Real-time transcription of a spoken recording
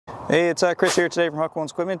Hey, it's Chris here today from Huck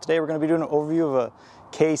Owens Equipment. Today we're going to be doing an overview of a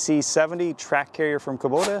KC70 track carrier from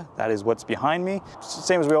Kubota. That is what's behind me.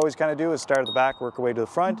 Same as we always kind of do is start at the back, work our way to the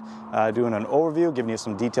front, doing an overview, giving you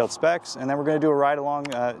some detailed specs, and then we're going to do a ride along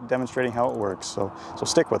demonstrating how it works. So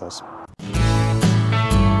stick with us.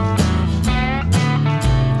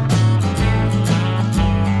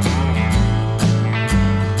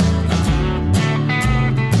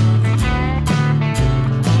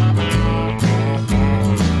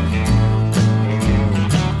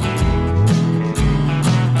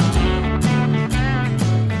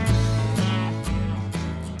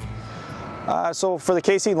 So for the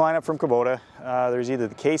KC lineup from Kubota, there's either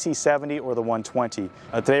the KC70 or the 120.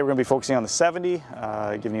 Today we're going to be focusing on the 70,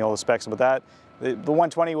 giving you all the specs about that. The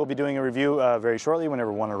 120 we'll be doing a review very shortly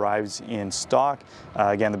whenever one arrives in stock.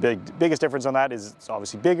 Again, the biggest difference on that is it's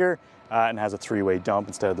obviously bigger and has a three-way dump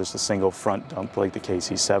instead of just a single front dump like the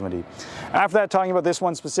KC70. After that, talking about this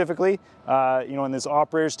one specifically, in this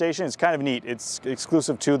operator station, it's kind of neat. It's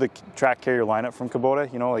exclusive to the track carrier lineup from Kubota.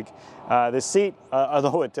 This seat,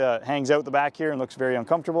 although it hangs out the back here and looks very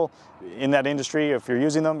uncomfortable, in that industry, if you're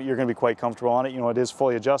using them, you're going to be quite comfortable on it. It is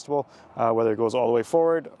fully adjustable, whether it goes all the way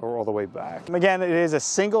forward or all the way back. Again, it is a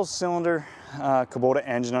single cylinder Kubota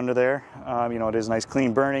engine under there. It is nice,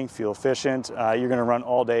 clean burning, fuel efficient. You're going to run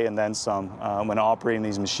all day and then some when operating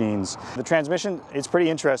these machines. The transmission, it's pretty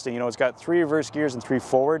interesting. It's got 3 reverse gears and 3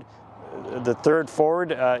 forward. The third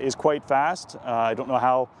forward is quite fast. I don't know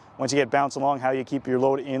how, once you get bounced along, how you keep your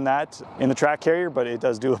load in the track carrier, but it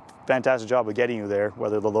does do a fantastic job of getting you there,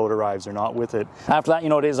 whether the load arrives or not with it. After that,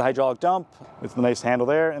 it is a hydraulic dump with the nice handle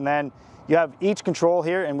there, and then you have each control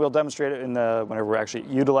here, and we'll demonstrate it whenever we're actually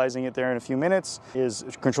utilizing it there in a few minutes, is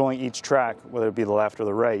controlling each track, whether it be the left or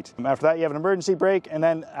the right. After that, you have an emergency brake and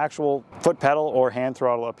then actual foot pedal or hand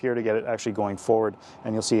throttle up here to get it actually going forward,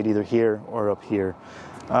 and you'll see it either here or up here.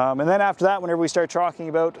 And then after that, whenever we start talking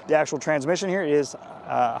about the actual transmission here, it is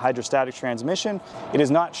hydrostatic transmission. It is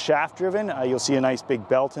not shaft driven. You'll see a nice big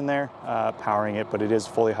belt in there powering it, but it is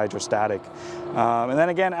fully hydrostatic. And then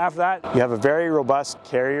again, after that, you have a very robust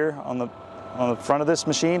carrier on the front of this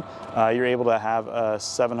machine. You're able to have a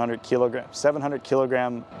 700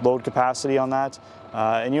 kilogram load capacity on that.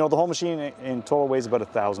 And the whole machine in total weighs about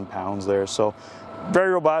 1,000 pounds there. So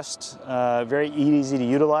very robust, very easy to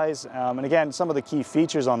utilize. And again, some of the key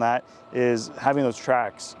features on that is having those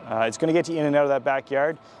tracks. It's going to get you in and out of that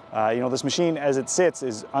backyard. This machine as it sits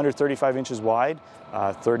is under 35 inches wide,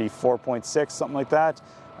 34.6, something like that.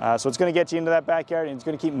 So it's going to get you into that backyard and it's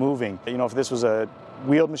going to keep moving. If this was a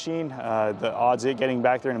wheeled machine, the odds of it getting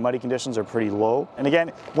back there in muddy conditions are pretty low. And again,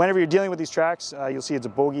 whenever you're dealing with these tracks, you'll see it's a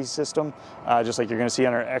bogie system, just like you're going to see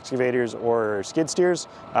on our excavators or skid steers.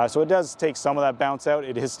 So it does take some of that bounce out.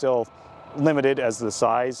 It is still limited as to the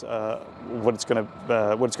size, what it's going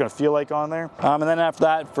to feel like on there. And then after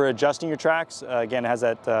that, for adjusting your tracks, again, it has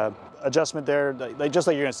that adjustment there, just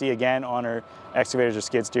like you're going to see again on our excavators or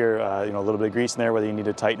skid steer. A little bit of grease in there, whether you need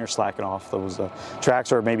to tighten or slacken off those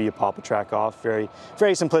tracks, or maybe you pop a track off. Very,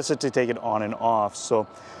 very simplistic to take it on and off. So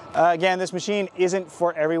again, this machine isn't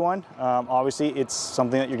for everyone. Obviously, it's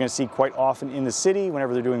something that you're going to see quite often in the city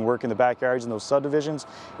whenever they're doing work in the backyards and those subdivisions.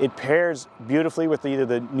 It pairs beautifully with either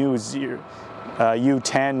the new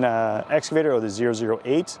U10 excavator or the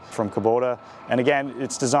 008 from Kubota. And again,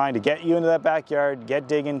 it's designed to get you into that backyard, get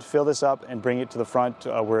digging, fill this up, and bring it to the front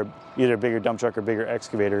where either a bigger dump truck or bigger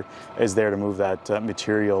excavator is there to move that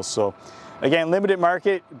material. So again, limited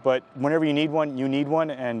market, but whenever you need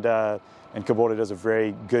one, and Kubota does a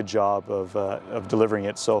very good job of delivering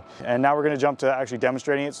it. And now we're going to jump to actually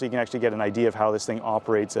demonstrating it so you can actually get an idea of how this thing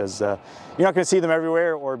operates, as you're not going to see them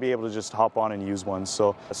everywhere or be able to just hop on and use one.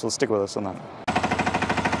 So let's stick with us on that.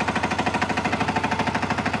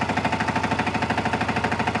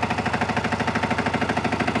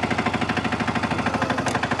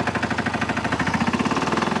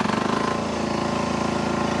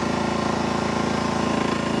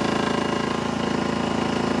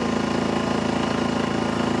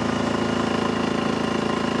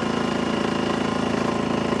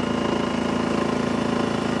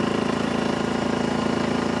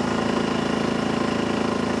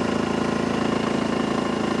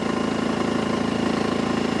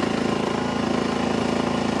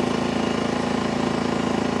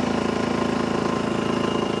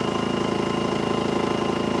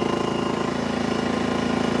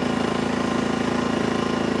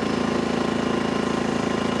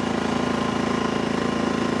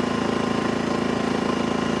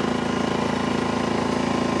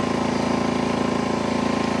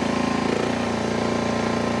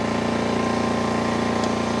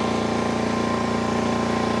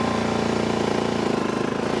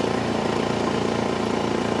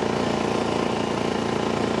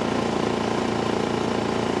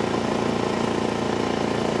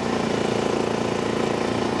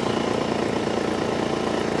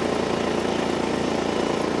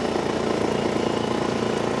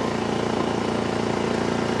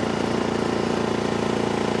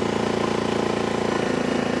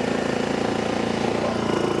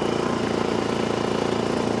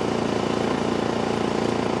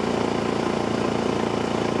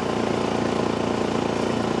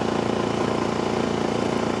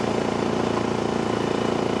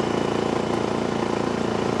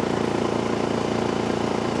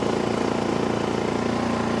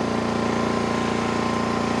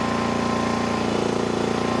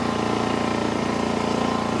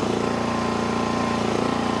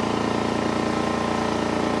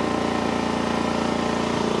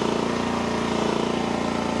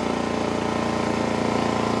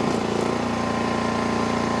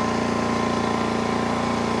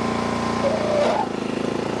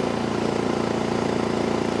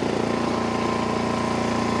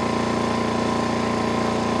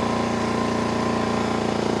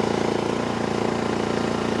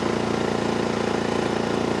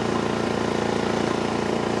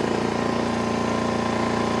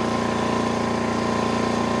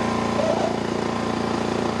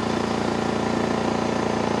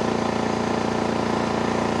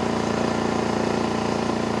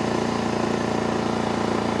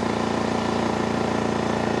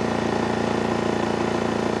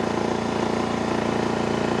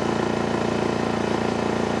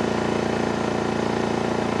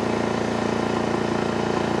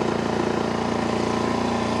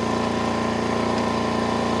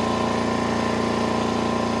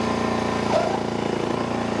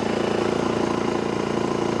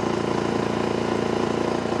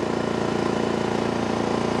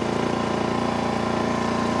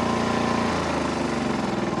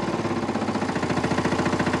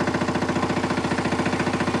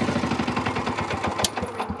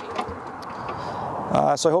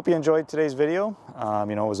 So I hope you enjoyed today's video.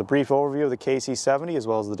 It was a brief overview of the KC70 as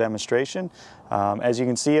well as the demonstration. As you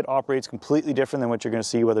can see, it operates completely different than what you're going to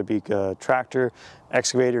see, whether it be a tractor,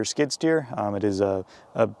 excavator, or skid steer. It is a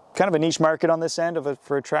kind of a niche market on this end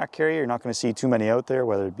for a track carrier. You're not going to see too many out there,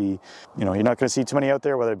 whether it be, you're not going to see too many out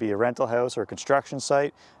there, whether it be a rental house or a construction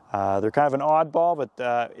site. They're kind of an oddball,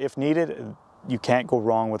 but if needed, you can't go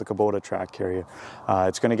wrong with a Kubota track carrier.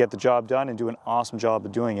 It's going to get the job done and do an awesome job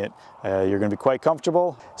of doing it. You're going to be quite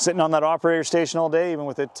comfortable sitting on that operator station all day, even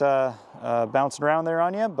with it bouncing around there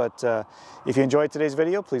on you. But if you enjoyed today's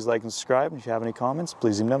video, please like and subscribe. And if you have any comments,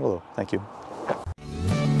 please leave them down below. Thank you.